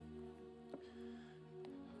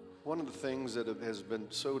One of the things that has been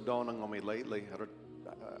so dawning on me lately,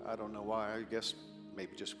 I don't know why, I guess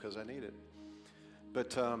maybe just because I need it.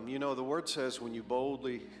 But, the Word says when you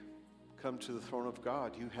boldly come to the throne of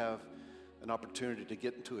God, you have an opportunity to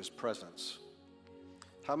get into His presence.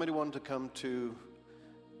 How many want to come to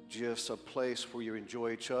just a place where you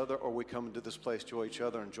enjoy each other, or we come to this place to enjoy each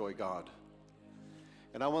other and enjoy God?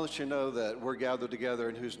 And I want to let you know that we're gathered together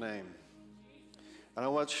in whose name? And I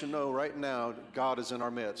want you to know right now, God is in our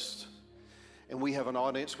midst. And we have an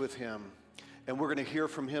audience with Him. And we're going to hear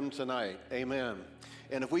from Him tonight. Amen.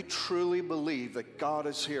 And if we truly believe that God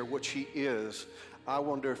is here, which He is, I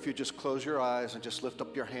wonder if you just close your eyes and just lift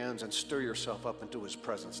up your hands and stir yourself up into His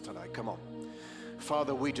presence tonight. Come on.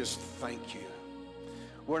 Father, we just thank You.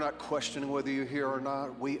 We're not questioning whether you're here or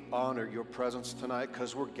not. We honor Your presence tonight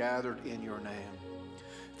because we're gathered in Your name.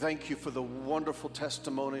 Thank You for the wonderful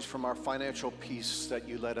testimonies from our financial peace that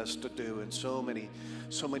You led us to do. And so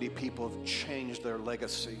many people have changed their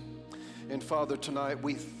legacy. And Father, tonight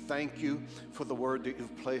we thank You for the word that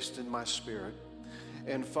You've placed in my spirit.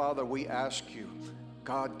 And Father, we ask You,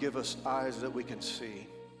 God, give us eyes that we can see.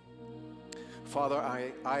 Father,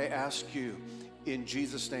 I ask You in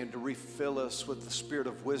Jesus' name to refill us with the spirit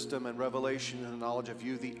of wisdom and revelation and knowledge of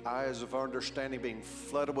You, the eyes of our understanding being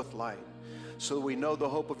flooded with light, so that we know the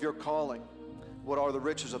hope of Your calling, what are the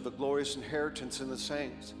riches of the glorious inheritance in the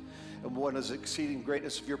saints, and what is exceeding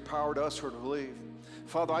greatness of Your power to us who are to believe.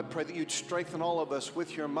 Father, I pray that You'd strengthen all of us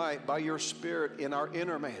with Your might by Your Spirit in our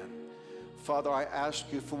inner man. Father, I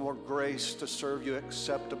ask You for more grace to serve You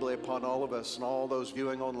acceptably upon all of us and all those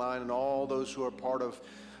viewing online and all those who are part of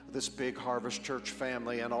this big Harvest Church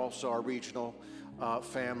family and also our regional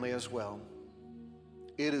family as well.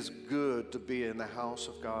 It is good to be in the house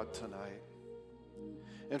of God tonight.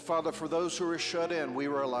 And Father, for those who are shut in, we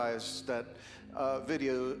realize that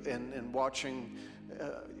video and watching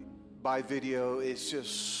by video is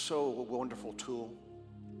just so a wonderful tool.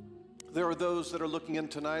 There are those that are looking in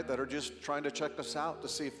tonight that are just trying to check us out to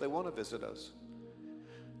see if they want to visit us.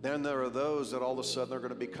 Then there are those that all of a sudden are going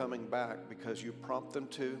to be coming back because You prompt them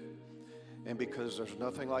to, and because there's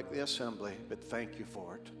nothing like the assembly, but thank You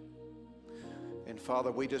for it. And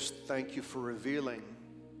Father, we just thank You for revealing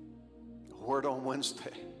a word on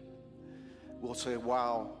Wednesday. We'll say,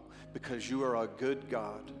 wow, because You are a good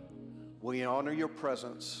God. We honor Your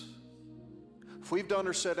presence. If we've done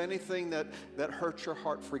or said anything that hurts Your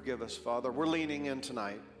heart, forgive us, Father. We're leaning in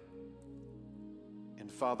tonight.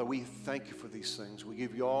 And Father, we thank You for these things. We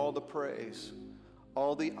give You all the praise,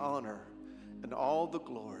 all the honor, and all the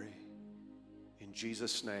glory. In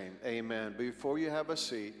Jesus' name, amen. Before you have a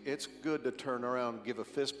seat, it's good to turn around and give a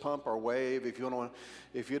fist pump or wave. If you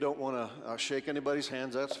don't want to shake anybody's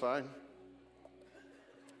hands, that's fine.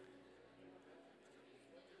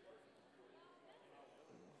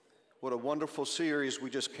 What a wonderful series we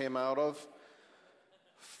just came out of.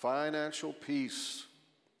 Financial peace.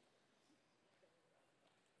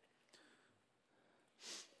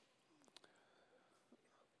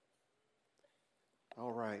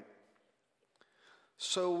 All right.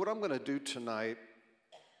 So what I'm going to do tonight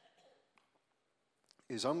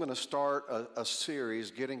is I'm going to start a series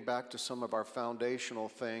getting back to some of our foundational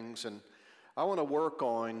things, and I want to work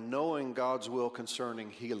on knowing God's will concerning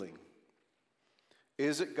healing.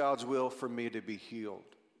 Is it God's will for me to be healed?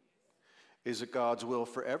 Is it God's will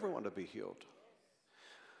for everyone to be healed?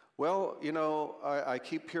 Well, I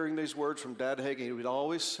keep hearing these words from Dad Hagin. He would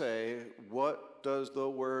always say, what does the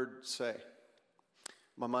Word say?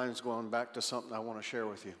 My mind's going back to something I want to share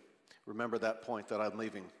with you. Remember that point that I'm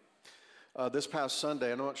leaving. This past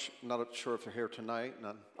Sunday, I'm not sure if they're here tonight,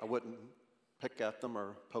 and I wouldn't pick at them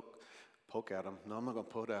or poke at them. No, I'm not going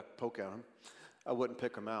to poke at them. I wouldn't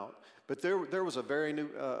pick them out. But there was a very new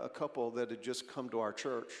a couple that had just come to our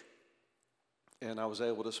church, and I was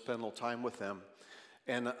able to spend a little time with them.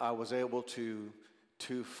 And I was able to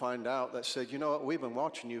find out that said, you know what, we've been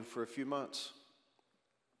watching you for a few months.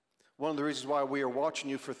 One of the reasons why we are watching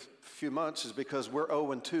you for a few months is because we're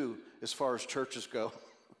 0-2 as far as churches go.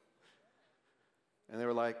 And they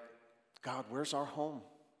were like, God, where's our home?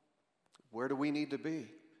 Where do we need to be?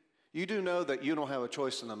 You do know that you don't have a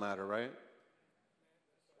choice in the matter, right?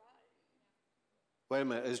 Wait a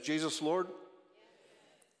minute, is Jesus Lord?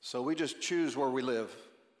 So we just choose where we live.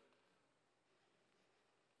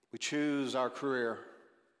 We choose our career.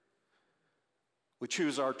 We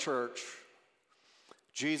choose our church.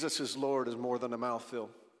 Jesus is Lord is more than a mouthful.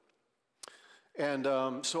 And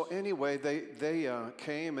so anyway, they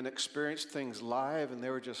came and experienced things live, and they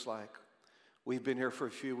were just like, we've been here for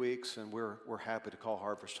a few weeks, and we're happy to call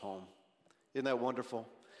Harvest home. Isn't that wonderful?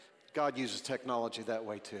 God uses technology that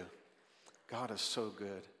way too. God is so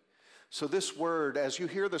good. So this word, as you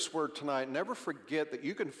hear this word tonight, never forget that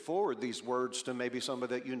you can forward these words to maybe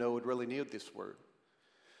somebody that you know would really need this word.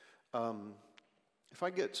 If I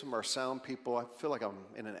get some of our sound people, I feel like I'm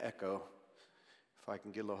in an echo. If I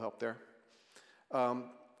can get a little help there. But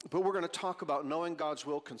we're going to talk about knowing God's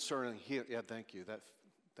will concerning healing. Yeah, thank you. That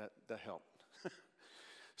helped.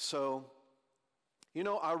 So, you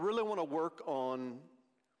know, I really want to work on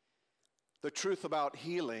the truth about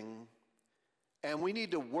healing, and we need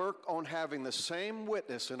to work on having the same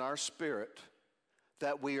witness in our spirit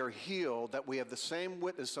that we are healed, that we have the same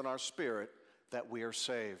witness in our spirit that we are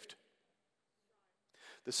saved.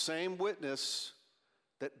 The same witness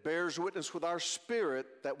that bears witness with our spirit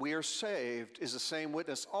that we are saved is the same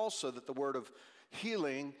witness also that the word of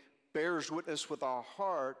healing bears witness with our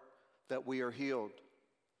heart that we are healed.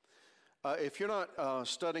 If you're not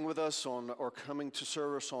studying with us or coming to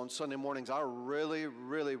service on Sunday mornings, I really,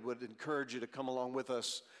 really would encourage you to come along with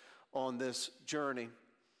us on this journey,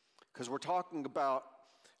 because we're talking about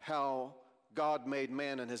how God made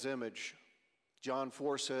man in his image. John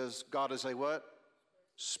 4 says God is a what?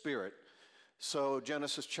 Spirit. So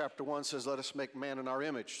Genesis chapter 1 says, let us make man in our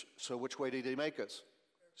image. So which way did he make us?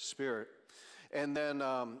 Spirit. And then,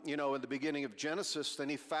 in the beginning of Genesis, then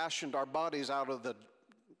he fashioned our bodies out of the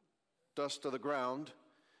dust of the ground.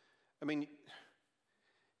 I mean,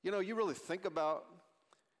 you really think about,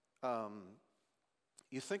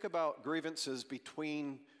 grievances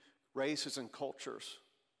between races and cultures.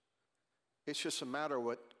 It's just a matter of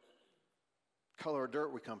what color of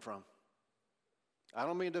dirt we come from. I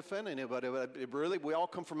don't mean to offend anybody, but we all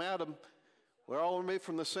come from Adam. We're all made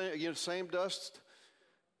from the same dust.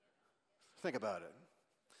 Think about it.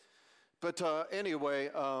 But anyway,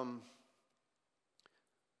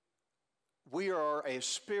 we are a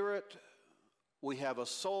spirit, we have a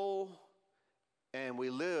soul, and we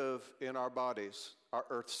live in our bodies, our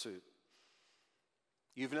earth suit.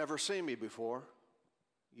 You've never seen me before.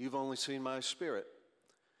 You've only seen my spirit.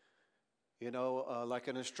 Like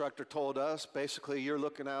an instructor told us, basically you're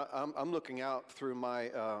looking out, I'm looking out through my,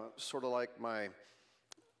 sort of like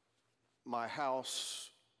my house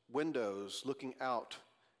windows, looking out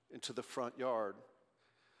into the front yard.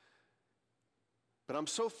 But I'm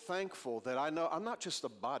so thankful that I know I'm not just a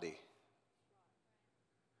body.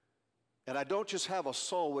 And I don't just have a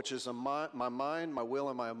soul, which is my mind, my will,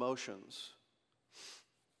 and my emotions.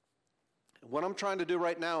 What I'm trying to do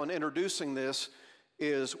right now in introducing this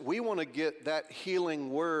is we want to get that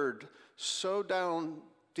healing word so down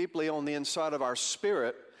deeply on the inside of our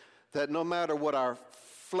spirit that no matter what our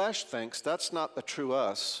flesh thinks, that's not the true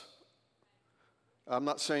us. I'm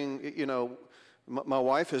not saying, my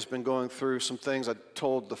wife has been going through some things. I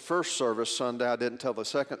told the first service Sunday, I didn't tell the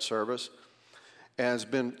second service, and it's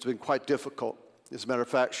been quite difficult. As a matter of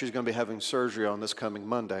fact, she's going to be having surgery on this coming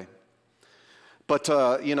Monday. But,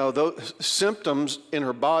 those symptoms in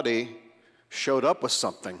her body showed up with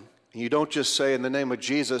something. And you don't just say, in the name of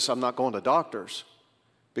Jesus, I'm not going to doctors,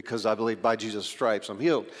 because I believe by Jesus' stripes I'm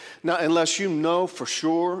healed. Now, unless you know for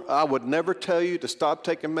sure, I would never tell you to stop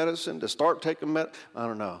taking medicine, to start taking medicine. I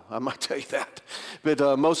don't know. I might tell you that. But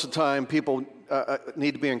most of the time, people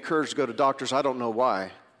need to be encouraged to go to doctors. I don't know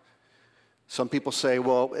why. Some people say,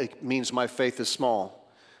 well, it means my faith is small.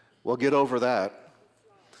 Well, get over that.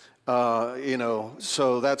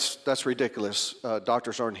 So that's ridiculous.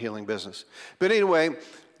 Doctors aren't healing business. But anyway,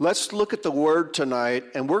 let's look at the word tonight,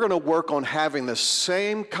 and we're going to work on having the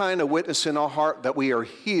same kind of witness in our heart that we are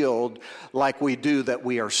healed like we do that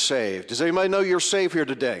we are saved. Does anybody know you're saved here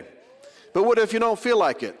today? But what if you don't feel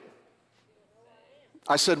like it?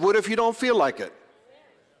 I said, what if you don't feel like it?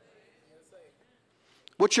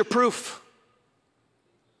 What's your proof?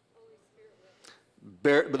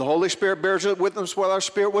 The Holy Spirit bears witness with our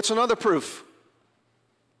spirit. What's another proof?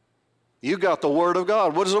 You got the Word of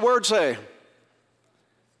God. What does the Word say?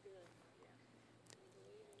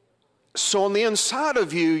 So on the inside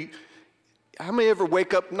of you, how many ever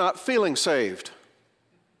wake up not feeling saved?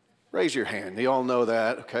 Raise your hand. You all know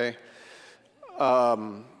that, okay?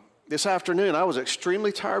 This afternoon, I was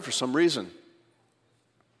extremely tired for some reason.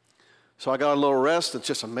 So I got a little rest. It's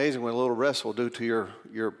just amazing what a little rest will do to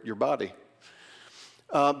your body.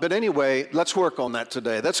 But anyway, let's work on that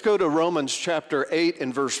today. Let's go to Romans chapter 8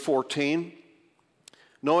 and verse 14.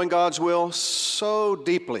 Knowing God's will so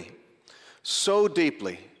deeply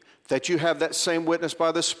that you have that same witness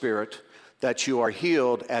by the Spirit that you are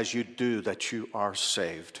healed as you do that you are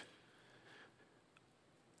saved.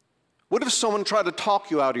 What if someone tried to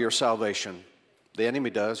talk you out of your salvation? The enemy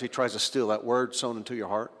does. He tries to steal that word sown into your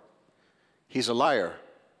heart. He's a liar.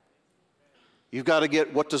 You've got to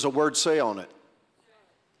get, what does a word say on it?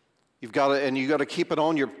 You've got to, and you got to keep it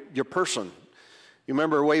on your person. You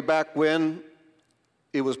remember way back when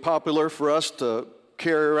it was popular for us to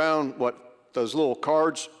carry around those little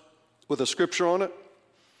cards with a scripture on it?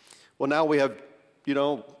 Well, now we have,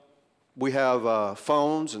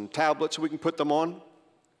 phones and tablets we can put them on.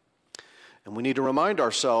 And we need to remind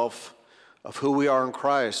ourselves of who we are in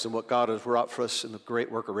Christ and what God has wrought for us in the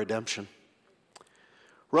great work of redemption.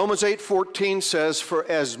 Romans 8:14 says, "For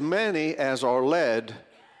as many as are led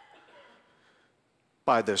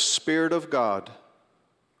by the Spirit of God,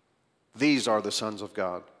 these are the sons of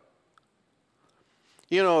God."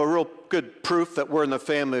 A real good proof that we're in the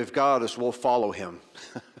family of God is we'll follow him.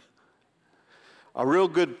 A real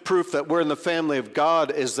good proof that we're in the family of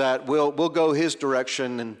God is that we'll go his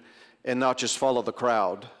direction and not just follow the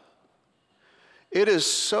crowd. It is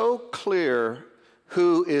so clear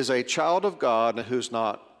who is a child of God and who's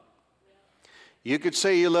not. You could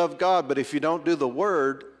say you love God, but if you don't do the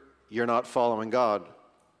word, you're not following God.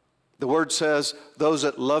 The word says, those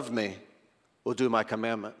that love me will do my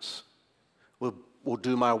commandments, will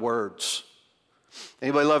do my words.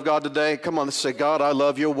 Anybody love God today? Come on, let's say, God, I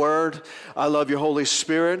love your word. I love your Holy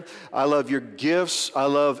Spirit. I love your gifts. I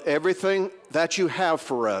love everything that you have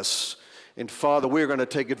for us. And Father, we're going to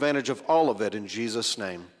take advantage of all of it in Jesus'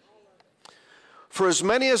 name. For as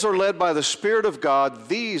many as are led by the Spirit of God,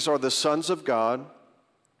 these are the sons of God.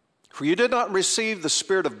 For you did not receive the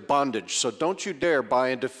spirit of bondage, so don't you dare buy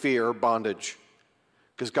into fear or bondage.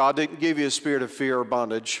 Because God didn't give you a spirit of fear or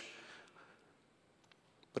bondage,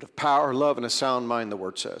 but of power, love, and a sound mind, the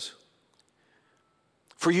word says.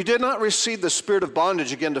 For you did not receive the spirit of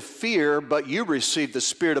bondage again to fear, but you received the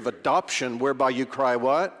spirit of adoption, whereby you cry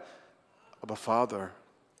what? Abba, Father.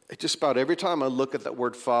 Just about every time I look at that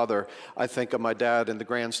word Father, I think of my dad in the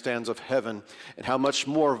grandstands of heaven and how much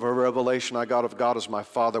more of a revelation I got of God as my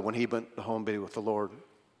Father when he went home to be with the Lord.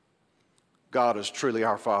 God is truly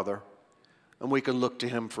our Father, and we can look to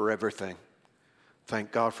him for everything.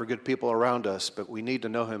 Thank God for good people around us, but we need to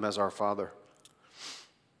know him as our Father.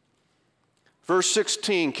 Verse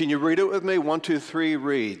 16, can you read it with me? 1, 2, 3,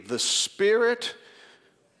 read. The Spirit,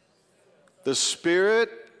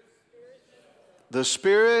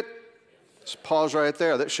 just pause right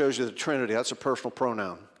there. That shows you the Trinity. That's a personal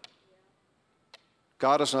pronoun.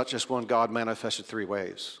 God is not just one God manifested three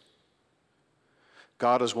ways.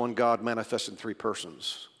 God is one God manifested in three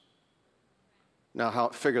persons. Now,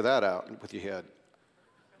 figure that out with your head.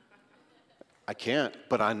 I can't,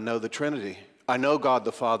 but I know the Trinity. I know God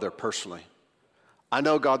the Father personally. I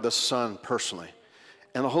know God the Son personally.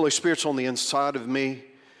 And the Holy Spirit's on the inside of me.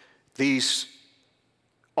 These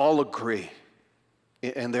all agree.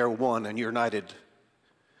 And they're one and united.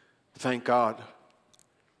 Thank God.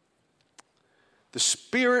 The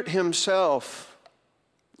Spirit himself.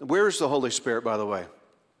 Where's the Holy Spirit, by the way?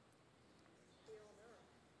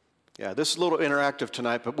 Yeah, this is a little interactive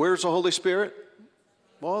tonight, but where's the Holy Spirit?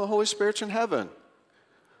 Well, the Holy Spirit's in heaven.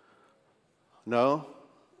 No.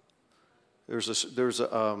 There's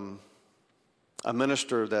a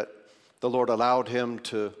minister that the Lord allowed him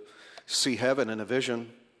to see heaven in a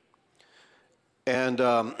vision. And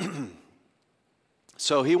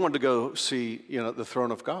so he wanted to go see, the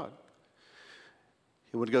throne of God.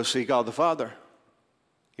 He wanted to go see God the Father.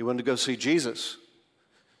 He wanted to go see Jesus.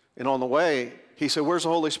 And on the way, he said, where's the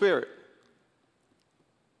Holy Spirit?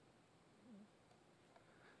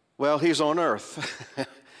 Well, he's on earth.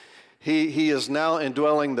 He is now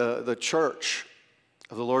indwelling the church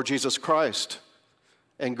of the Lord Jesus Christ.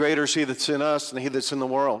 And greater is he that's in us than he that's in the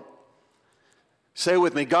world. Say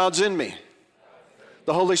with me, God's in me.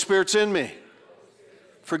 The Holy Spirit's in me.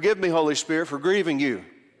 Forgive me, Holy Spirit, for grieving you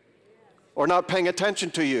or not paying attention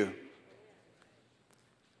to you.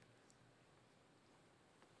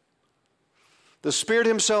 The Spirit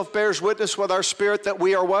himself bears witness with our spirit that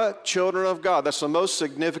we are what? Children of God. That's the most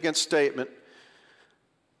significant statement.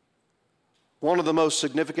 One of the most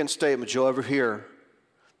significant statements you'll ever hear.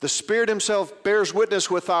 The Spirit himself bears witness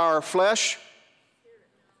with our flesh.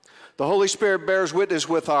 The Holy Spirit bears witness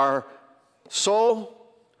with our soul.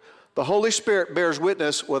 The Holy Spirit bears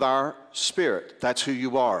witness with our spirit. That's who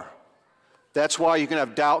you are. That's why you can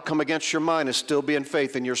have doubt come against your mind and still be in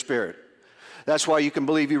faith in your spirit. That's why you can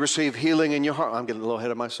believe you receive healing in your heart. I'm getting a little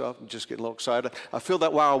ahead of myself. I'm just getting a little excited. I feel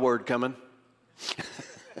that wow word coming.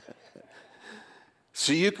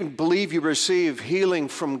 So you can believe you receive healing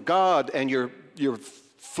from God and your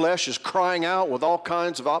flesh is crying out with all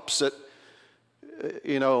kinds of opposite,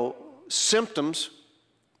 symptoms.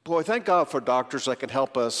 Boy, thank God for doctors that can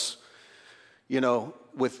help us,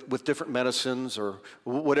 with different medicines or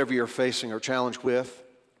whatever you're facing or challenged with.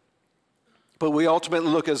 But we ultimately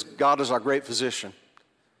look as God as our great physician.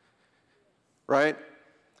 right?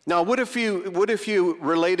 Now, what if you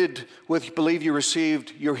related with, believe you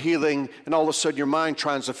received your healing, and all of a sudden your mind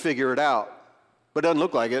tries to figure it out, but it doesn't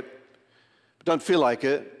look like it, doesn't feel like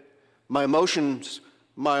it. My emotions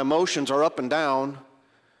are up and down.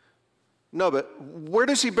 No, but where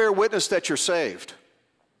does he bear witness that you're saved?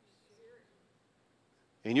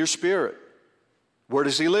 In your spirit. Where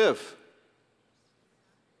does he live?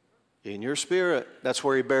 In your spirit. That's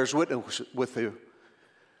where he bears witness with you.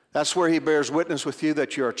 That's where he bears witness with you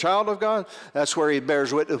that you're a child of God. That's where he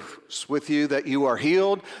bears witness with you that you are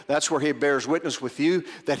healed. That's where he bears witness with you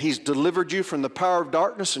that he's delivered you from the power of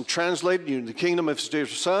darkness and translated you into the kingdom of his dear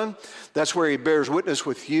Son. That's where he bears witness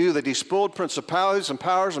with you that he spoiled principalities and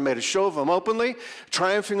powers and made a show of them openly,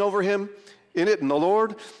 triumphing over him in it in the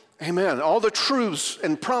Lord. Amen. All the truths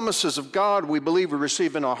and promises of God we believe we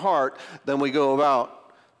receive in our heart, then we go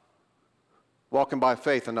about walking by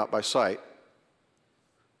faith and not by sight.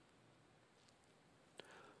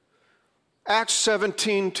 Acts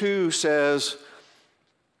 17:2 says,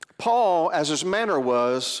 Paul, as his manner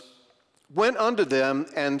was, went unto them,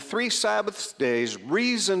 and 3 Sabbath days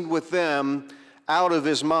reasoned with them out of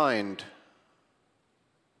his mind.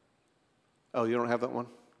 Oh, you don't have that one?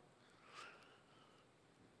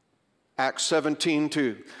 Acts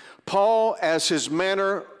 17:2. Paul, as his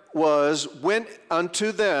manner was, went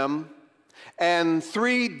unto them, and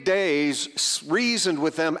 3 days reasoned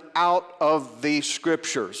with them out of the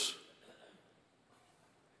Scriptures.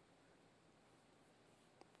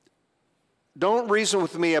 Don't reason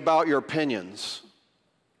with me about your opinions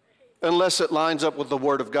unless it lines up with the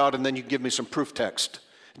Word of God, and then you give me some proof text.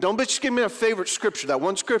 Don't just give me a favorite scripture, that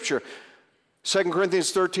one scripture. 2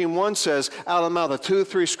 Corinthians 13:1 says, out of the mouth of 2 or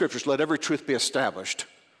 3 scriptures, let every truth be established.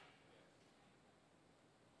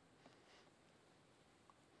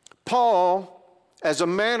 Paul, as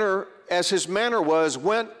his manner was,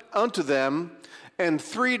 went unto them, and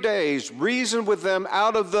 3 days reasoned with them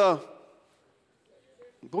out of the...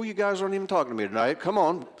 Boy, you guys aren't even talking to me tonight. Come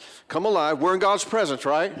on. Come alive. We're in God's presence,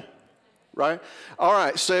 right? Right? All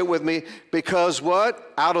right, say it with me. Because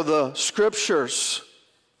what? Out of the Scriptures.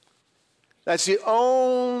 That's the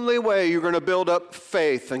only way you're going to build up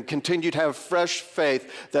faith and continue to have fresh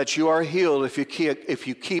faith that you are healed if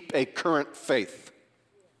you keep a current faith.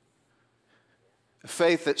 A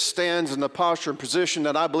faith that stands in the posture and position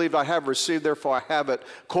that I believe I have received, therefore I have it.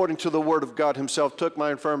 According to the word of God himself, took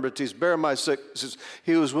my infirmities, bare my sicknesses.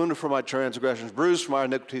 He was wounded for my transgressions, bruised for my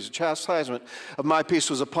iniquities. The chastisement of my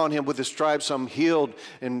peace was upon him. With his stripes I'm healed,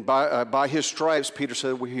 and by his stripes, Peter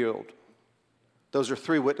said, we're healed. Those are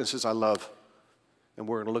 3 witnesses I love, and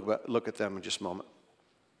we're going to look at them in just a moment.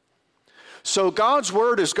 So God's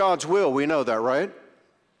word is God's will. We know that, right?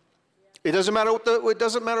 It doesn't matter what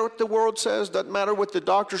the world says. Doesn't matter what the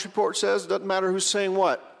doctor's report says. Doesn't matter who's saying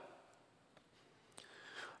what.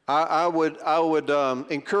 I would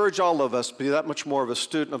encourage all of us to be that much more of a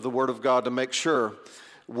student of the Word of God to make sure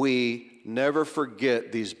we never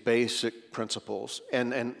forget these basic principles.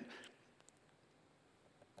 And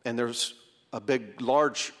there's a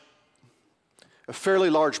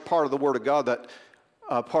fairly large part of the Word of God that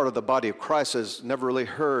part of the body of Christ has never really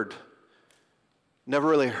heard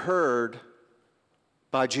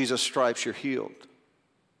by Jesus' stripes you're healed.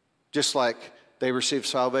 Just like they receive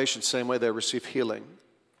salvation, same way they receive healing.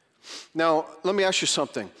 Now, let me ask you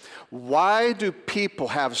something. Why do people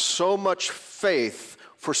have so much faith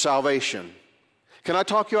for salvation? Can I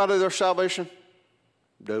talk you out of their salvation?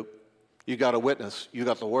 Nope. You got a witness. You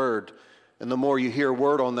got the word. And the more you hear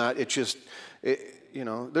word on that, there's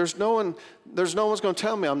no one's going to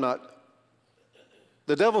tell me I'm not.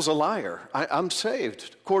 The devil's a liar. I'm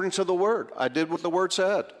saved according to the word. I did what the word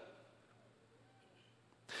said.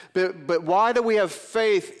 But why do we have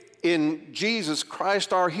faith in Jesus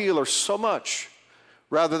Christ, our healer, so much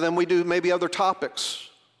rather than we do maybe other topics?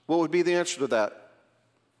 What would be the answer to that?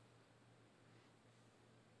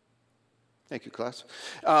 Thank you, class.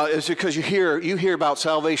 It's because you hear about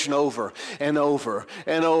salvation over and over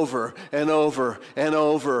and over and over and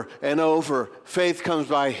over and over. Faith comes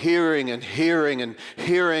by hearing and hearing and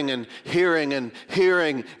hearing and hearing and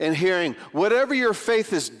hearing and hearing. Whatever your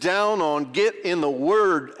faith is down on, get in the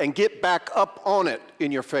Word and get back up on it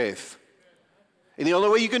in your faith. And the only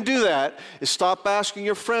way you can do that is stop asking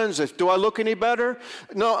your friends, do I look any better?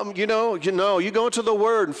 No, you go into the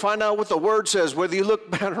Word and find out what the Word says, whether you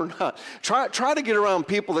look better or not. Try to get around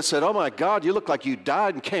people that said, oh my God, you look like you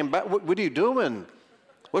died and came back. What are you doing?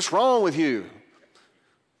 What's wrong with you?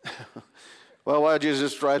 Well, why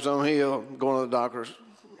Jesus stripes on me? I'm going to the doctors.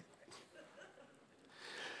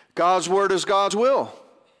 God's Word is God's will.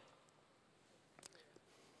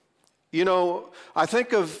 You know, I think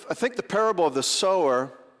the parable of the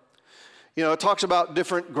sower, you know, it talks about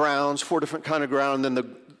different grounds, 4 different kind of ground, and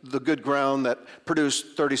the good ground that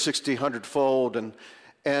produced 30, 60, 100-fold,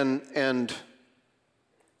 and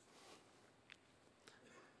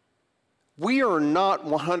we are not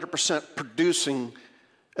 100% producing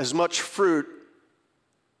as much fruit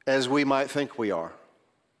as we might think we are.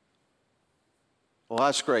 Well,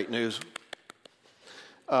 that's great news.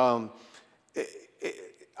 I'm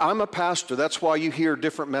a pastor. That's why you hear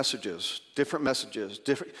different messages.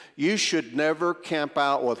 You should never camp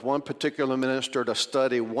out with one particular minister to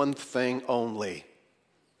study one thing only.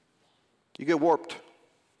 You get warped.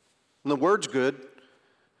 And the word's good,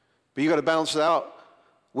 but you got to balance it out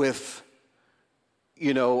with,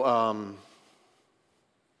 you know,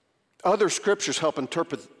 other scriptures help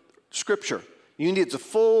interpret Scripture. You need the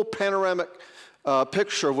full panoramic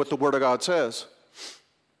picture of what the Word of God says.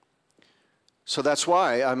 So that's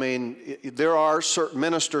why, I mean, there are certain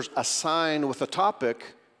ministers assigned with a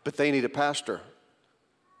topic, but they need a pastor.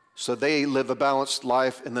 So they live a balanced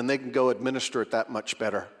life, and then they can go administer it that much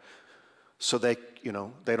better. So they, you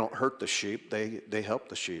know, they don't hurt the sheep, they help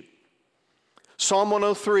the sheep. Psalm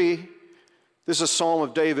 103, this is a psalm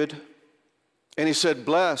of David, and he said,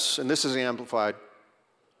 bless, and this is amplified,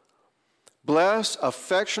 bless,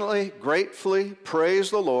 affectionately, gratefully, praise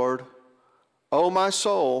the Lord, O my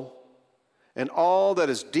soul, and all that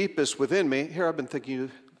is deepest within me. Here I've been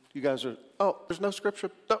thinking you guys are, oh, there's no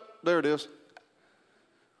scripture. Oh, there it is.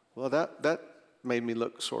 Well, that made me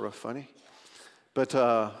look sort of funny. But,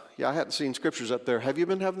 yeah, I hadn't seen scriptures up there. Have you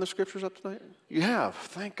been having the scriptures up tonight? You have.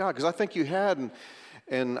 Thank God, because I think you had,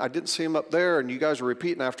 and I didn't see them up there, and you guys were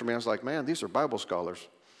repeating after me. I was like, man, these are Bible scholars.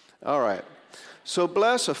 All right. So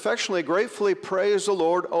bless, affectionately, gratefully praise the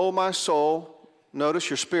Lord, O my soul. Notice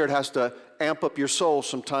your spirit has to amp up your soul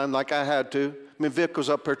sometime, like I had to. I mean, Vic was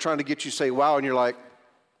up there trying to get you to say wow, and you're like,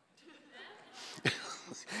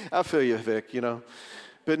 I feel you, Vic, you know.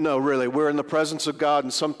 But no, really, we're in the presence of God,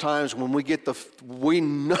 and sometimes when we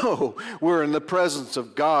know we're in the presence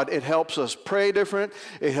of God, it helps us pray different,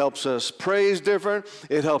 it helps us praise different,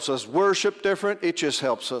 it helps us worship different, it just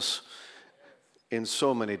helps us in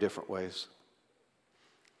so many different ways.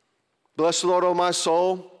 Bless the Lord, O my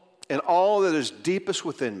soul, and all that is deepest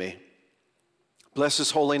within me. Bless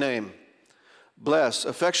His holy name. Bless,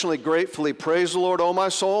 affectionately, gratefully praise the Lord, O my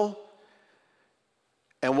soul.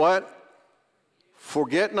 And what?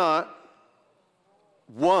 Forget not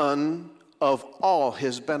one of all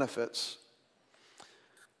His benefits.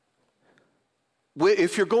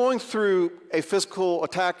 If you're going through a physical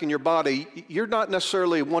attack in your body, you're not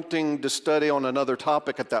necessarily wanting to study on another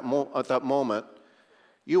topic at that moment.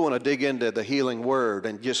 You want to dig into the healing word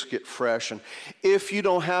and just get fresh. And if you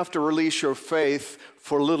don't have to release your faith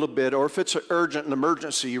for a little bit, or if it's an urgent and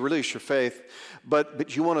emergency, you release your faith.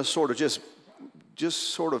 But you want to sort of just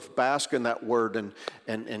sort of bask in that word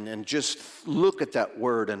and just look at that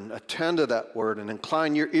word and attend to that word and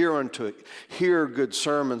incline your ear unto it. Hear good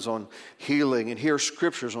sermons on healing and hear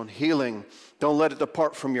scriptures on healing. Don't let it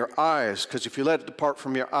depart from your eyes, because if you let it depart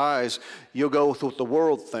from your eyes, you'll go with what the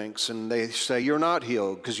world thinks, and they say you're not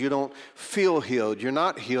healed because you don't feel healed. You're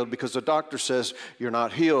not healed because the doctor says you're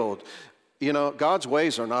not healed. You know, God's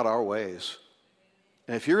ways are not our ways.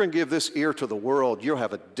 And if you're going to give this ear to the world, you'll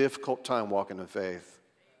have a difficult time walking in faith.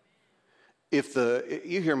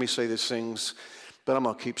 You hear me say these things, but I'm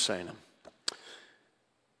going to keep saying them.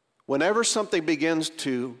 Whenever something begins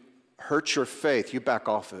to hurt your faith, you back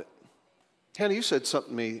off it. Hannah, you said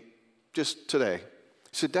something to me just today. You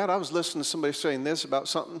said, Dad, I was listening to somebody saying this about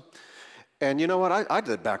something, and you know what? I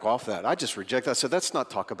did back off that. I just rejected that. I said, let's not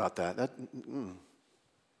talk about that.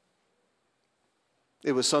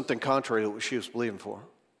 It was something contrary to what she was believing for.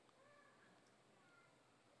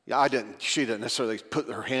 Yeah, she didn't necessarily put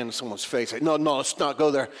her hand in someone's face, say, no, let's not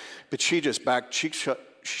go there. But she just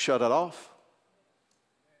shut it off.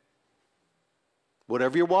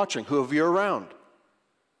 Whatever you're watching, whoever you're around.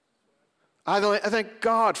 I thank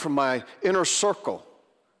God for my inner circle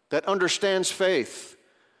that understands faith.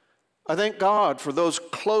 I thank God for those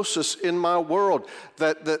closest in my world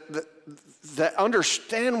that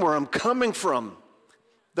understand where I'm coming from,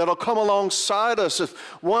 that'll come alongside us. If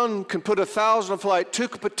one can put 1,000 to flight, two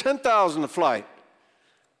can put 10,000 to flight.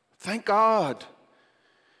 Thank God.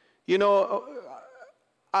 You know,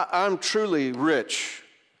 I'm truly rich.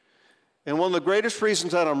 And one of the greatest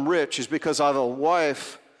reasons that I'm rich is because I have a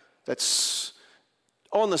wife that's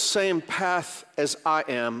on the same path as I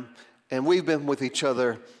am, and we've been with each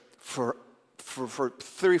other for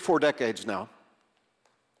 3-4 decades now.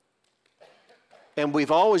 And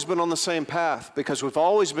we've always been on the same path because we've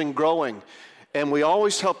always been growing. And we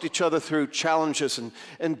always helped each other through challenges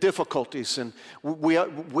and difficulties. And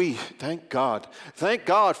we thank God. Thank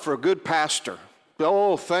God for a good pastor.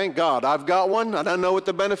 Oh, thank God. I've got one. I don't know what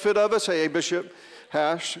the benefit of it. Hey, Bishop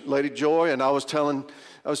Hash, Lady Joy. And I was telling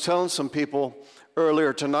some people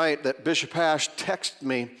earlier tonight that Bishop Hash texted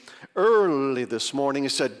me early this morning. He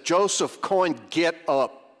said, Joseph Coyne, get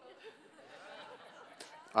up.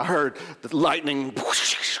 I heard the lightning.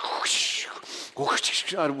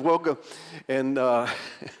 I woke up, and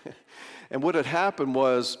what had happened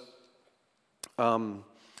was,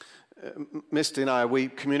 Misty and I, we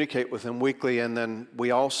communicate with him weekly, and then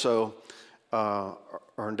we also are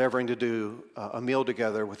endeavoring to do a meal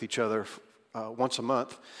together with each other once a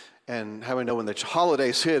month. And having to know when the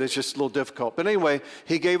holidays hit, it's just a little difficult. But anyway,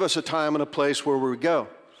 he gave us a time and a place where we would go.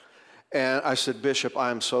 And I said, Bishop,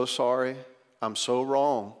 I am so sorry. I'm so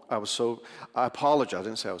wrong. I apologize. I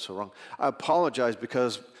didn't say I was so wrong. I apologize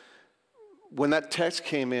because when that text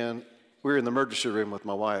came in, we were in the emergency room with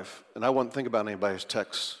my wife, and I wouldn't think about anybody's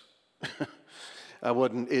texts. I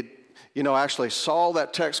actually saw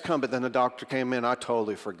that text come, but then the doctor came in. I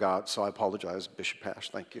totally forgot, so I apologize, Bishop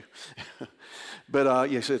Hash. Thank you. But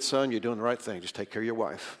he said, son, you're doing the right thing. Just take care of your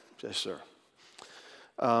wife. Yes, sir.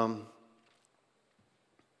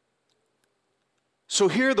 So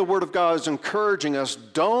here the Word of God is encouraging us,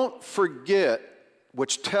 don't forget,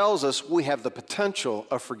 which tells us we have the potential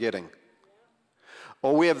of forgetting.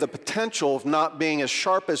 Or we have the potential of not being as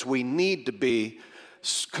sharp as we need to be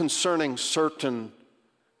concerning certain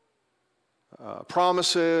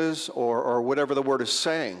promises or whatever the Word is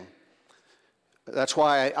saying. That's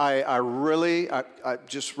why I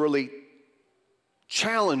just really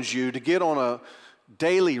challenge you to get on a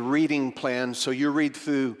daily reading plan so you read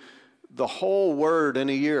through the whole Word in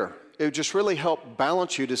a year. It would just really help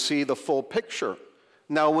balance you to see the full picture.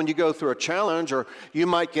 Now, when you go through a challenge, or you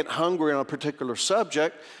might get hungry on a particular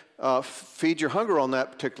subject, feed your hunger on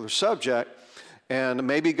that particular subject, and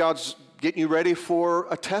maybe God's getting you ready for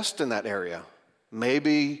a test in that area.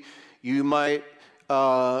 Maybe you might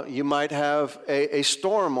have a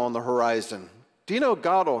storm on the horizon. Do you know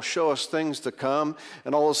God will show us things to come,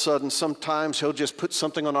 and all of a sudden, sometimes He'll just put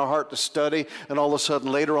something on our heart to study, and all of a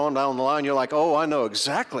sudden, later on down the line, you're like, oh, I know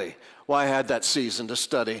exactly why I had that season to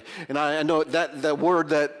study. And I know that word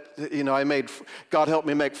that, God helped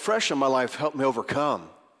me make fresh in my life, helped me overcome.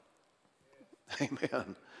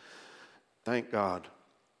 Amen. Thank God.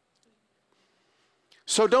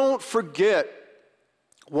 So don't forget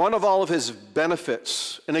one of all of His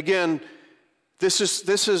benefits. And again, this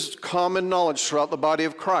is common knowledge throughout the body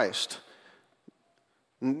of Christ.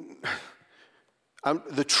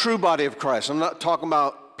 The true body of Christ. I'm not talking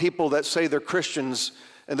about people that say they're Christians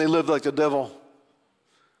and they live like the devil.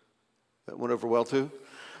 That went over well too.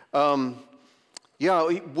 We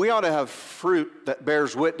ought to have fruit that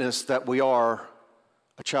bears witness that we are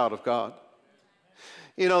a child of God.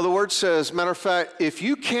 The Word says, matter of fact, if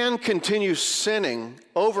you can continue sinning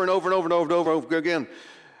over and over and over and over and over and over again,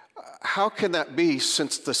 how can that be,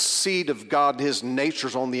 since the seed of God, His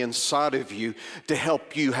nature's on the inside of you to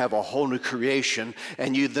help you have a whole new creation,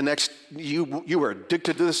 and you were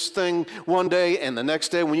addicted to this thing one day, and the next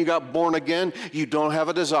day when you got born again, you don't have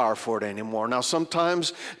a desire for it anymore. Now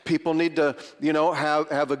sometimes people need to,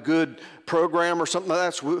 have a good program or something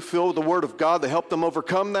like that, filled with the Word of God to help them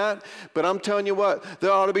overcome that. But I'm telling you what,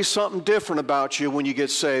 there ought to be something different about you when you get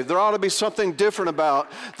saved. There ought to be something different about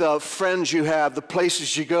the friends you have, the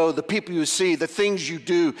places you go, the people you see, the things you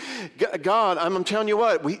do. God, I'm telling you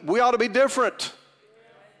what, we ought to be different.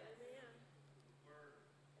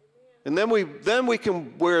 And then we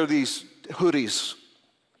can wear these hoodies.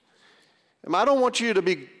 And I don't want you to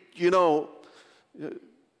be,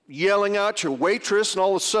 yelling out your waitress, and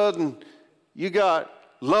all of a sudden you got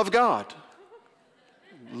love God,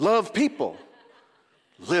 love people,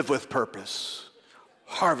 live with purpose,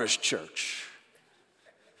 Harvest Church.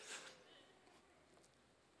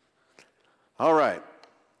 All right.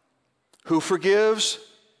 Who forgives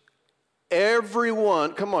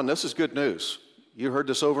everyone. Come on, this is good news. You heard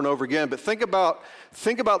this over and over again, but think about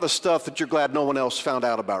the stuff that you're glad no one else found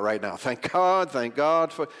out about right now. Thank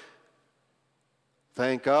God for.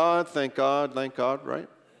 Thank God, right?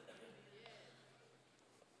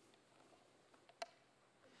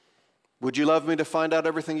 Would you love me to find out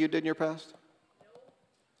everything you did in your past?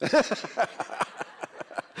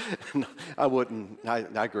 No, I wouldn't. I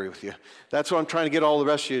agree with you. That's what I'm trying to get all the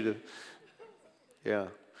rest of you to. Yeah.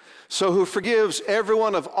 So who forgives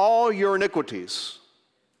everyone of all your iniquities.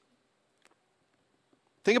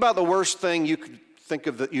 Think about the worst thing you could think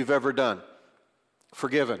of that you've ever done.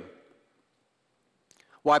 Forgiven.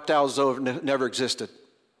 Wiped out as though it never existed.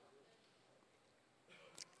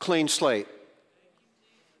 clean slate.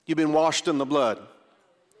 You've been washed in the blood.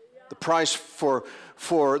 The price for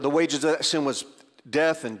the wages of that sin was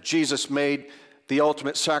death, and Jesus made the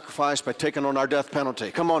ultimate sacrifice by taking on our death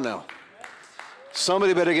penalty. Come on now.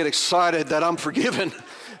 Somebody better get excited that I'm forgiven.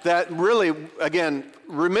 That really, again,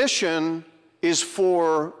 remission is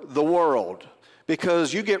for the world,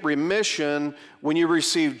 because you get remission when you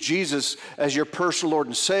receive Jesus as your personal Lord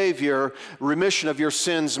and Savior. Remission of your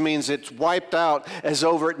sins means it's wiped out as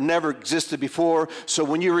over it never existed before. So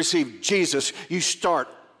when you receive Jesus, you start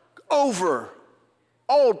over.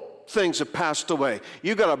 Old things have passed away.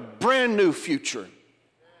 You got a brand new future.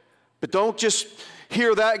 But don't just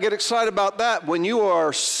hear that, get excited about that. When you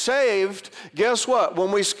are saved, guess what? When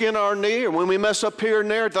we skin our knee or when we mess up here and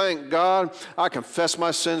there, thank God, I confess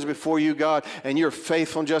my sins before you, God, and you're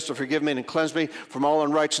faithful and just to forgive me and cleanse me from all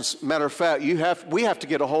unrighteousness. Matter of fact, we have to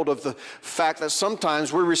get a hold of the fact that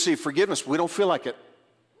sometimes we receive forgiveness. We don't feel like it.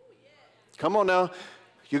 Come on now.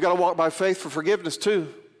 You got to walk by faith for forgiveness too.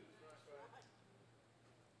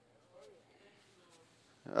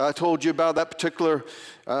 I told you about that particular,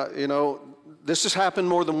 this has happened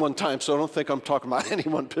more than one time, so I don't think I'm talking about any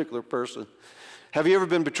one particular person. Have you ever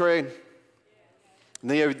been betrayed? And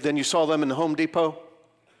then you saw them in the Home Depot?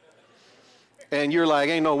 And you're like,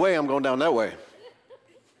 ain't no way I'm going down that way.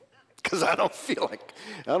 Because I don't feel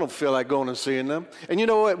like going and seeing them. And you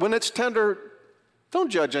know what? When it's tender, don't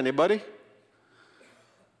judge anybody.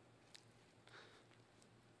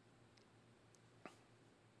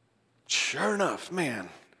 Sure enough, man,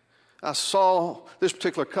 I saw this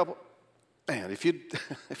particular couple. Man, if you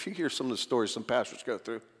hear some of the stories some pastors go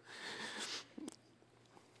through.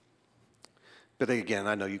 But again,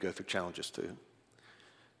 I know you go through challenges too.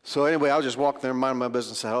 So anyway, I'll just walk there and mind my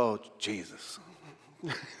business and say, oh, Jesus.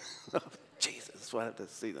 Jesus, why did I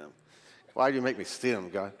see them? Why do you make me see them,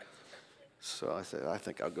 God? So I said, I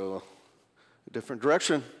think I'll go a different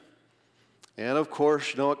direction. And of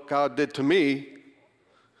course, you know what God did to me?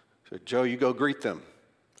 He said, Joe, you go greet them,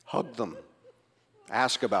 hug them,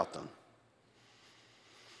 ask about them.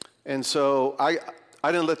 And so I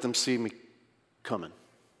didn't let them see me coming,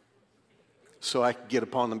 so I could get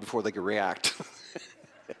upon them before they could react.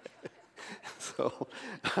 So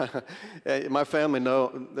my family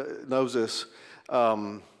knows this.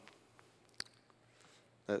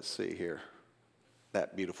 Let's see here.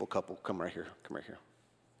 That beautiful couple, come right here. Come right here.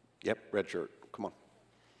 Yep, red shirt. Come on.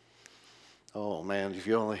 Oh, man, if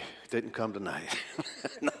you only didn't come tonight.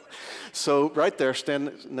 No. So right there,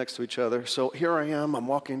 stand next to each other. So here I am. I'm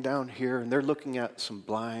walking down here, and they're looking at some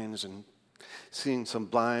blinds and seeing some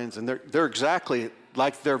blinds, and they're exactly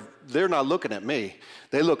like they're not looking at me.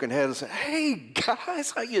 They look ahead and say, "Hey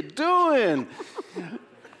guys, how you doing?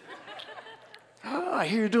 Oh, I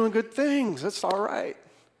hear you're doing good things. That's all right.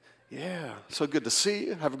 Yeah, so good to see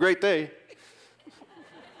you. Have a great day."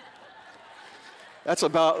 That's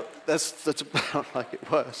about like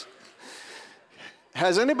it was.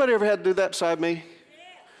 Has anybody ever had to do that beside me?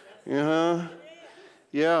 Yeah.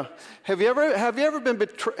 Yeah. Have you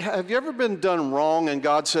ever been done wrong and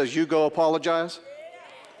God says you go apologize?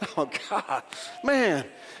 Oh God, man!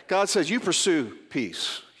 God says you pursue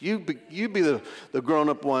peace. You be the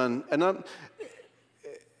grown-up one, and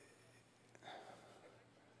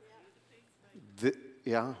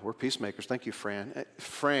yeah, we're peacemakers. Thank you, Fran.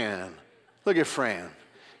 Fran. Look at Fran.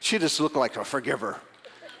 She just looked like a forgiver,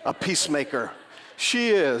 a peacemaker. She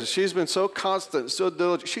is. She's been so constant, so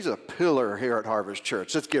diligent. She's a pillar here at Harvest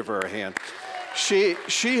Church. Let's give her a hand. She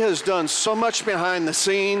has done so much behind the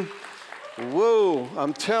scene. Whoa,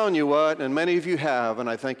 I'm telling you what, and many of you have, and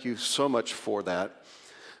I thank you so much for that.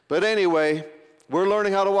 But anyway, we're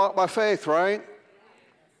learning how to walk by faith, right?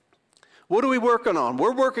 What are we working on?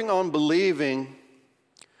 We're working on believing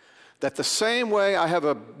that the same way I have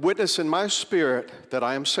a witness in my spirit that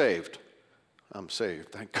I am saved. I'm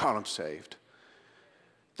saved. Thank God I'm saved.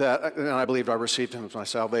 And I believe I received him as my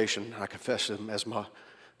salvation. I confess him as my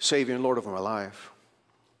Savior and Lord of my life.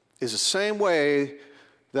 Is the same way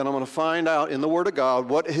that I'm going to find out in the Word of God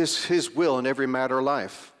what is his will in every matter of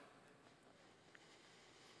life.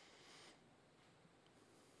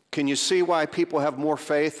 Can you see why people have more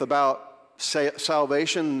faith about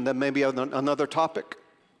salvation than maybe another topic?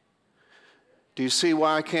 Do you see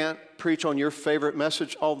why I can't preach on your favorite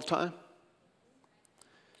message all the time?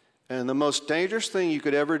 And the most dangerous thing you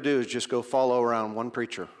could ever do is just go follow around one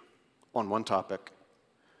preacher on one topic.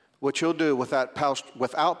 What you'll do without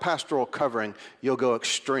pastoral covering, you'll go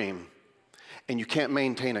extreme. And you can't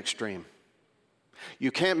maintain extreme.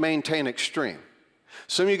 You can't maintain extreme.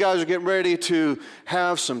 Some of you guys are getting ready to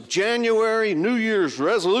have some January New Year's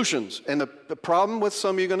resolutions. And the problem with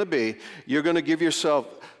some of you are going to be, you're going to give yourself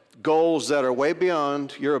goals that are way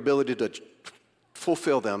beyond your ability to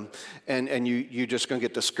fulfill them, and you're just going to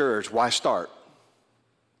get discouraged. Why start?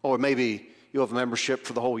 Or maybe you have a membership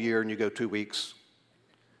for the whole year and you go 2 weeks.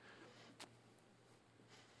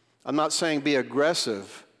 I'm not saying be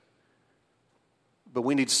aggressive, but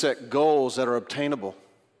we need to set goals that are obtainable.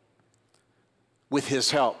 With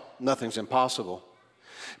His help, nothing's impossible.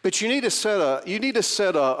 But you need to set a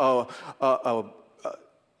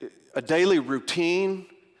daily routine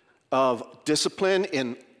of discipline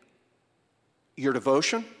in your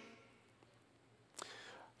devotion.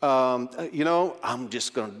 I'm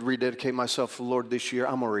just going to rededicate myself to the Lord this year.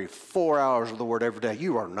 I'm going to read 4 hours of the Word every day.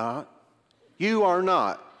 You are not. You are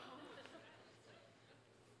not.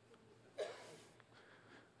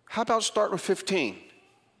 How about starting with 15?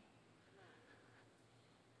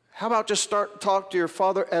 How about just start to talk to your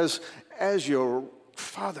Father as your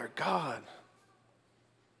Father God?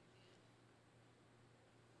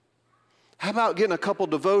 How about getting a couple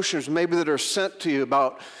devotions maybe that are sent to you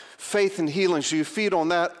about faith and healing, so you feed on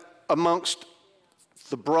that amongst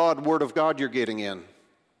the broad Word of God you're getting in?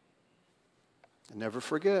 And never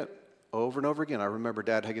forget, over and over again, I remember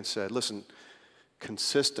Dad Hagin said, listen,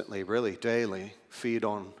 consistently, really daily, feed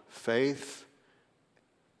on faith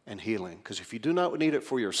and healing. Because if you do not need it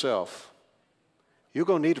for yourself, you're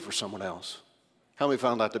going to need it for someone else. How many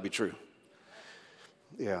found that to be true?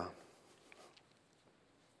 Yeah.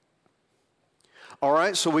 All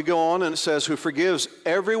right, so we go on and it says, who forgives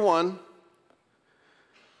everyone.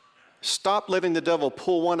 Stop letting the devil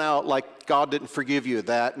pull one out like God didn't forgive you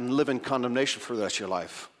that and live in condemnation for the rest of your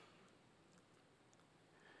life.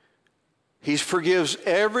 He forgives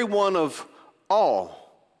every one of all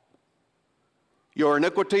your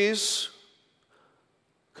iniquities.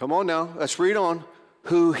 Come on now, let's read on.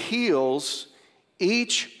 Who heals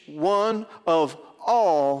each one of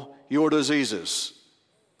all your diseases.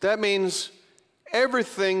 That means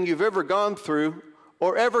everything you've ever gone through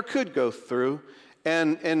or ever could go through.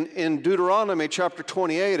 And in Deuteronomy chapter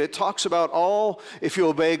 28, it talks about all, if you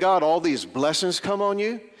obey God, all these blessings come on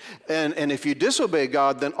you. And if you disobey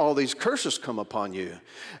God, then all these curses come upon you.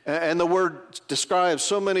 And the word describes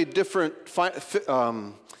so many different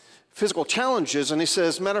physical challenges. And he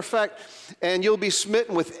says, matter of fact, and you'll be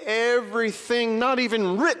smitten with everything not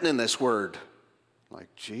even written in this word.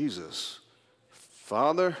 Like, Jesus,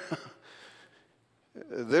 Father,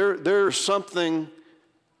 there's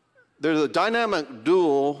a dynamic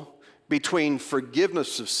duel between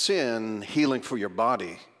forgiveness of sin and healing for your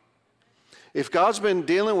body. If God's been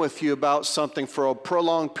dealing with you about something for a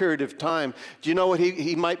prolonged period of time, do you know what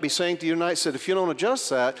he might be saying to you tonight? He said, if you don't adjust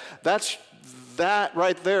that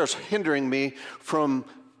right there is hindering me from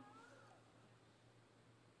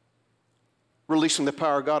releasing the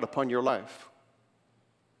power of God upon your life.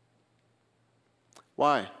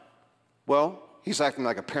 Why? Well, he's acting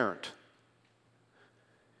like a parent.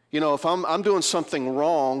 You know, if I'm doing something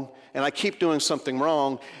wrong and I keep doing something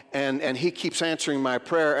wrong and he keeps answering my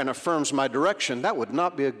prayer and affirms my direction, that would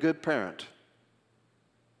not be a good parent.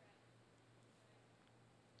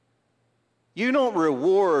 You don't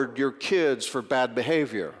reward your kids for bad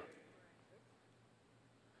behavior.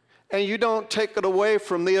 And you don't take it away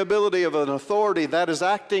from the ability of an authority that is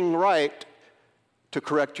acting right to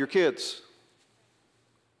correct your kids.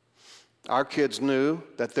 Our kids knew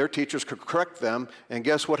that their teachers could correct them, and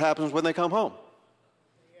guess what happens when they come home?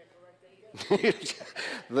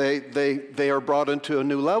 They are brought into a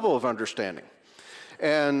new level of understanding.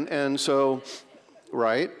 And so,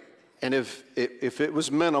 right, and if it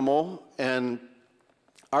was minimal, and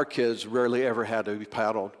our kids rarely ever had to be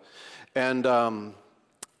paddled, and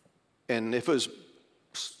if it was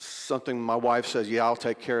something my wife says, yeah, I'll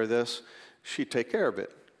take care of this, she'd take care of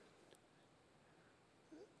it.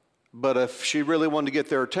 But if she really wanted to get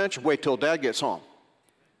their attention, wait till Dad gets home.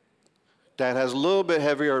 Dad has a little bit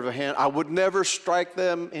heavier of a hand. I would never strike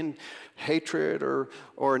them in hatred or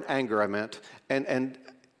in anger, I meant. And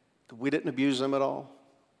we didn't abuse them at all.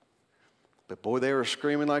 But boy, they were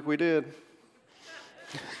screaming like we did.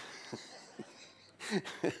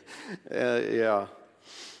 Yeah.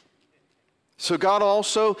 So God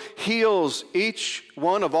also heals each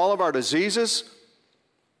one of all of our diseases.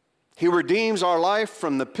 He redeems our life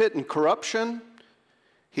from the pit and corruption.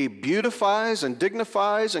 He beautifies and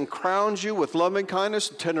dignifies and crowns you with loving kindness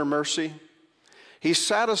and tender mercy. He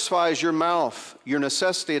satisfies your mouth, your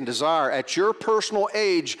necessity and desire at your personal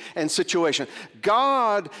age and situation.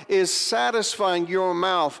 God is satisfying your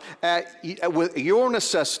mouth with your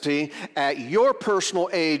necessity at your personal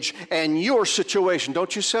age and your situation.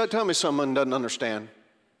 Don't you tell me someone doesn't understand.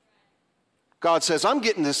 God says, I'm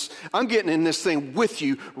getting in this thing with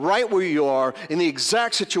you right where you are, in the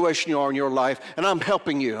exact situation you are in your life, and I'm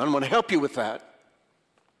helping you. I'm going to help you with that.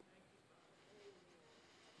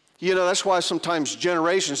 You know, that's why sometimes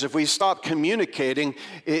generations, if we stop communicating,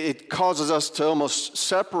 it causes us to almost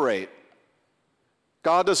separate.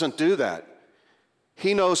 God doesn't do that.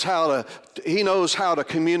 He knows how to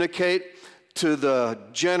communicate to the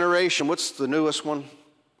generation. What's the newest one?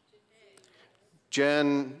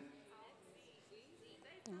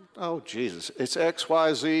 Oh, Jesus. It's X,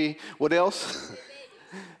 Y, Z. What else?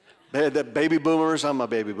 The baby boomers. I'm a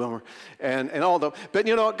baby boomer. And all them. But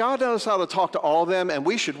you know, God knows how to talk to all of them, and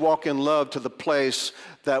we should walk in love to the place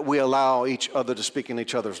that we allow each other to speak in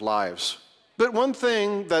each other's lives. But one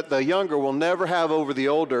thing that the younger will never have over the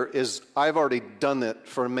older is, I've already done it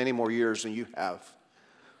for many more years than you have.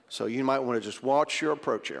 So you might want to just watch your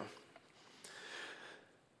approach here.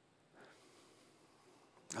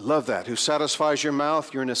 I love that. Who satisfies your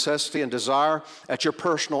mouth, your necessity and desire at your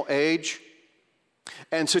personal age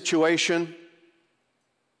and situation.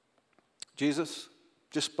 Jesus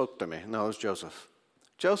just spoke to me. No, it was Joseph.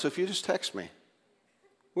 Joseph, you just text me.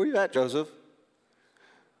 Where you at, Joseph?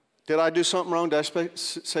 Did I do something wrong? Did I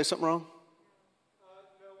say something wrong?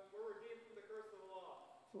 No, we're redeemed from the curse of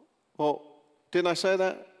the law. Well, didn't I say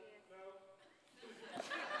that?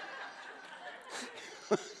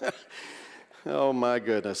 No. Oh my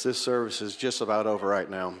goodness, this service is just about over right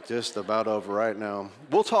now. Just about over right now.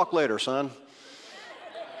 We'll talk later, son.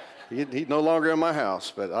 He's no longer in my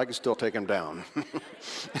house, but I can still take him down.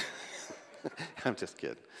 I'm just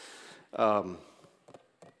kidding.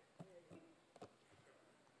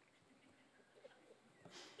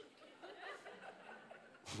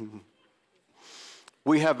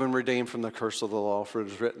 We have been redeemed from the curse of the law, for it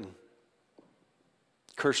is written,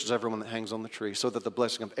 curses everyone that hangs on the tree, so that the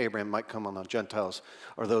blessing of Abraham might come on the Gentiles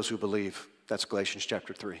or those who believe. That's Galatians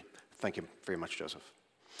chapter 3. Thank you very much, Joseph.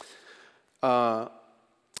 Now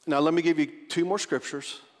let me give you two more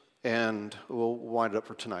scriptures, and we'll wind it up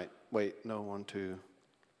for tonight. Wait, no, 1, 2,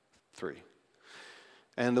 3.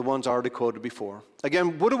 And the ones I already quoted before.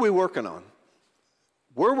 Again, what are we working on?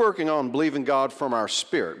 We're working on believing God from our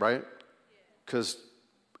spirit, right? Because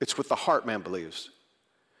it's with the heart man believes.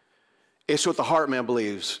 It's with the heart man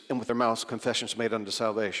believes, and with their mouth confessions made unto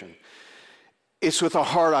salvation. It's with the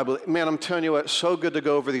heart I believe. Man, I'm telling you what, it's so good to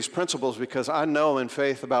go over these principles, because I know in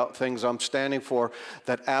faith about things I'm standing for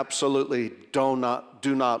that absolutely do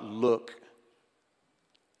not look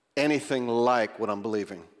anything like what I'm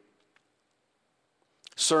believing.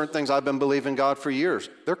 Certain things I've been believing God for years,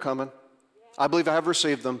 they're coming. I believe I have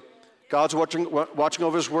received them. God's watching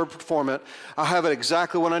over His word to perform it. I have it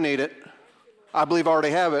exactly when I need it. I believe I already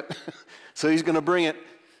have it. So He's going to bring it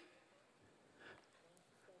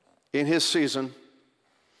in His season.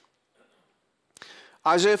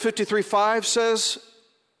 Isaiah 53:5 says,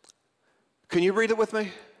 can you read it with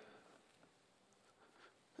me?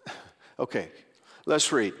 Okay,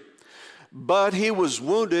 let's read. But He was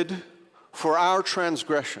wounded for our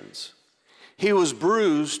transgressions. He was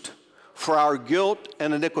bruised for our guilt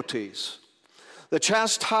and iniquities. The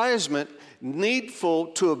chastisement needful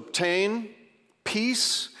to obtain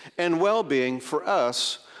peace and well-being for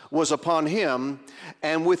us was upon Him,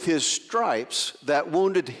 and with His stripes that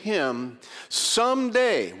wounded Him,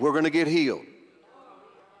 someday we're going to get healed.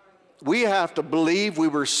 We have to believe we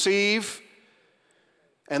receive,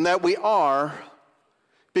 and that we are,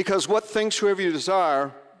 because what things soever you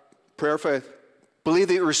desire, prayer of faith, believe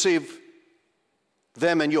that you receive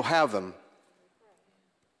them and you'll have them.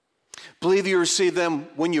 Believe you receive them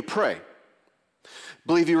when you pray.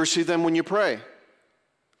 Believe you receive them when you pray.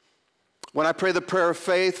 When I pray the prayer of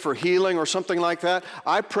faith for healing or something like that,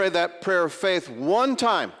 I pray that prayer of faith one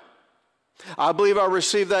time. I believe I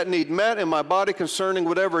receive that need met in my body concerning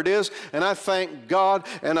whatever it is, and I thank God,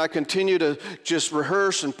 and I continue to just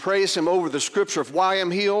rehearse and praise Him over the scripture of why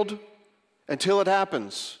I'm healed until it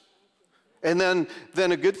happens. And then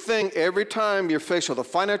a good thing, every time you're faced with a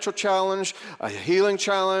financial challenge, a healing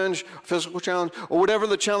challenge, a physical challenge, or whatever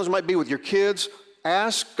the challenge might be with your kids,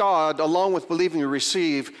 ask God, along with believing you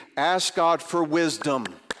receive, ask God for wisdom.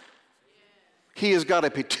 He has got a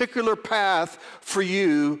particular path for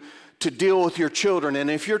you to deal with your children. And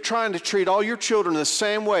if you're trying to treat all your children the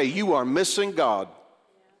same way, you are missing God.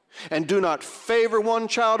 And do not favor one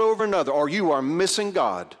child over another, or you are missing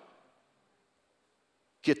God.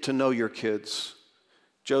 Get to know your kids.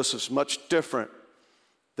 Joseph's much different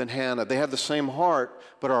than Hannah. They had the same heart,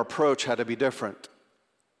 but our approach had to be different.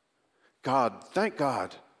 God, thank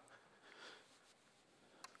God.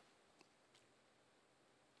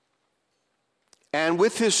 And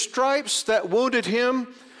with His stripes that wounded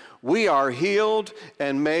Him, We are healed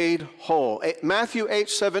and made whole. Matthew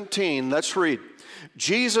 8:17, let's read.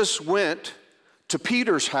 Jesus went to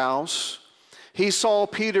Peter's house. He saw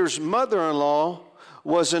Peter's mother-in-law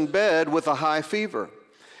was in bed with a high fever.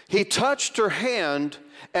 He touched her hand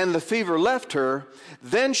and the fever left her.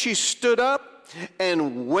 Then she stood up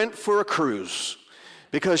and went for a cruise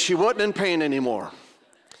because she wasn't in pain anymore.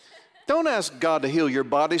 Don't ask God to heal your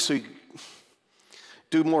body so you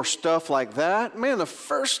do more stuff like that. Man, the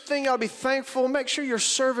first thing I'll be thankful, make sure you're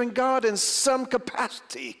serving God in some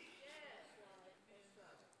capacity.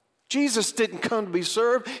 Jesus didn't come to be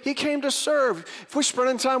served. He came to serve. If we're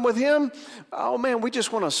spending time with him, oh man, we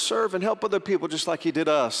just want to serve and help other people just like he did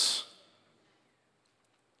us.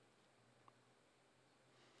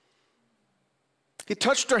 He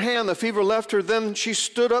touched her hand, the fever left her. Then she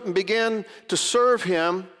stood up and began to serve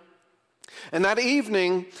him. And that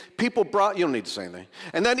evening, people brought, you don't need to say anything.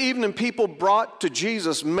 And that evening, people brought to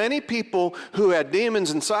Jesus many people who had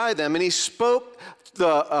demons inside them. And he spoke,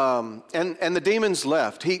 and the demons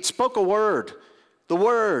left. He spoke a word. The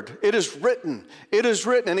word, it is written. It is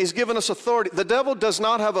written, and he's given us authority. The devil does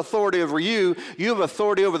not have authority over you. You have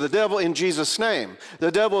authority over the devil in Jesus' name. The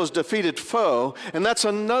devil is a defeated foe, and that's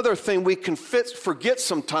another thing we can forget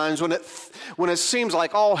sometimes when it seems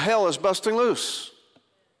like all hell is busting loose.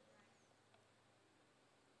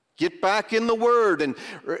 Get back in the Word and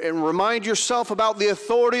remind yourself about the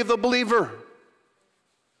authority of the believer.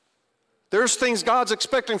 There's things God's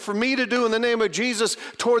expecting for me to do in the name of Jesus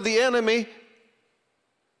toward the enemy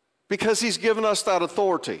because he's given us that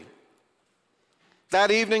authority. That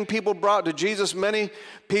evening, people brought to Jesus many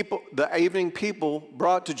people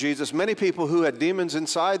who had demons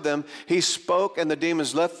inside them. He spoke and the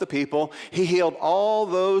demons left the people. He healed all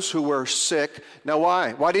those who were sick. Now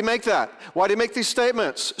why? Why did he make that? Why did he make these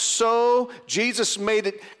statements? So Jesus made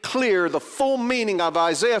it clear the full meaning of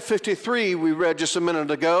Isaiah 53 we read just a minute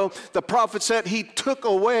ago. The prophet said he took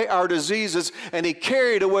away our diseases and he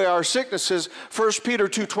carried away our sicknesses. 1 Peter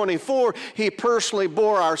 2:24, he personally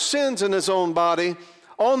bore our sins in his own body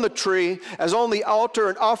on the tree as on the altar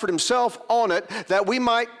and offered himself on it that we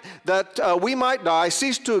might die,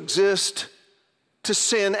 cease to exist to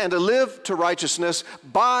sin and to live to righteousness,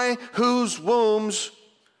 by his wounds,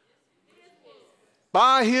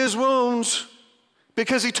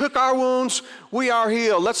 because he took our wounds, we are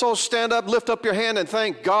healed. Let's all stand up, lift up your hand, and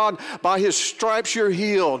thank God by his stripes you're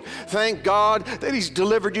healed. Thank God that he's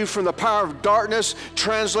delivered you from the power of darkness,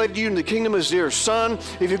 translated you into the kingdom of his dear Son.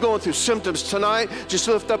 If you're going through symptoms tonight, just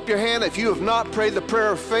lift up your hand. If you have not prayed the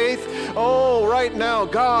prayer of faith, oh, right now,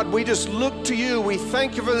 God, we just look to you. We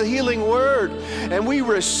thank you for the healing word, and we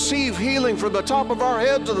receive healing from the top of our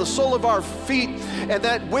head to the sole of our feet. And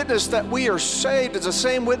that witness that we are saved is the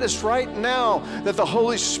same witness right now that the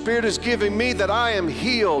Holy Spirit is giving me, that I am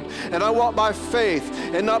healed, and I walk by faith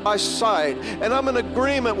and not by sight. And I'm in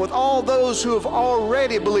agreement with all those who have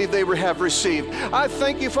already believed they have received. I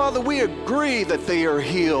thank you, Father, we agree that they are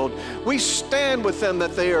healed. We stand with them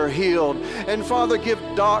that they are healed. And Father, give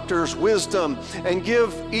doctors wisdom and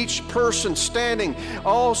give each person standing,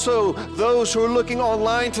 also those who are looking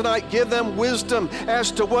online tonight, give them wisdom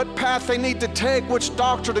as to what path they need to take, which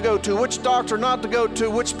doctor to go to, which doctor not to go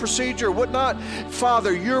to, which procedure, what not.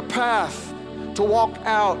 Father, your path to walk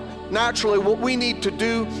out naturally what we need to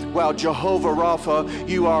do. Well, Jehovah Rapha,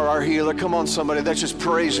 you are our healer. Come on, somebody, let's just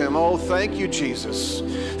praise him. Oh, thank you, Jesus.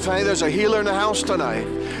 There's a healer in the house tonight.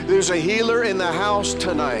 There's a healer in the house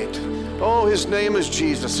tonight. Oh, his name is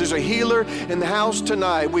Jesus. There's a healer in the house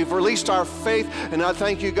tonight. We've released our faith, and I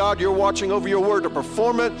thank you, God, you're watching over your word to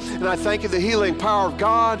perform it. And I thank you, the healing power of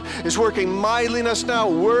God is working mightily in us now,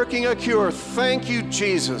 working a cure. Thank you,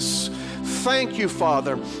 Jesus. Thank you,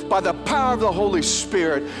 Father. By the power of the Holy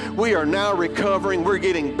Spirit, we are now recovering. We're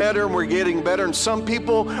getting better and we're getting better. And some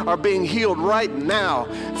people are being healed right now.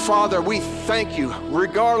 Father, we thank you.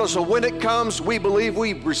 Regardless of when it comes, we believe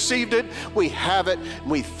we received it. We have it. And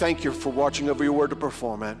we thank you for watching over your word to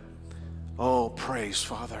perform it. Oh, praise,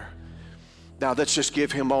 Father. Now let's just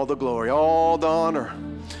give him all the glory, all the honor,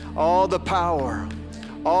 all the power,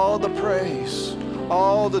 all the praise,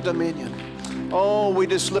 all the dominion. Oh, we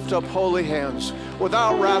just lift up holy hands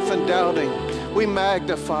without wrath and doubting. We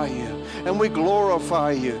magnify you and we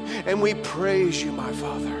glorify you and we praise you, my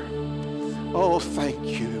Father. Oh, thank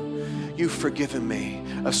you. You've forgiven me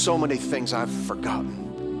of so many things I've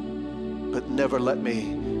forgotten, but never let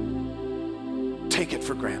me take it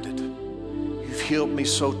for granted. You've healed me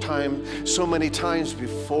so many times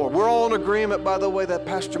before. We're all in agreement, by the way, that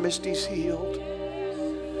Pastor Misty's healed.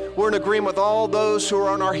 We're in agreement with all those who are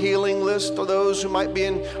on our healing list, or those who might be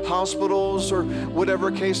in hospitals or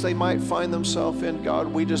whatever case they might find themselves in. God,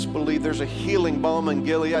 we just believe there's a healing balm in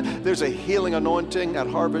Gilead. There's a healing anointing at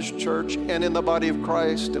Harvest Church and in the body of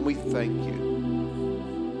Christ, and we thank you.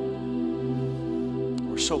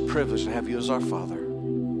 We're so privileged to have you as our Father.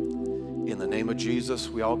 In the name of Jesus,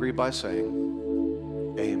 we all agree by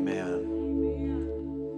saying, amen.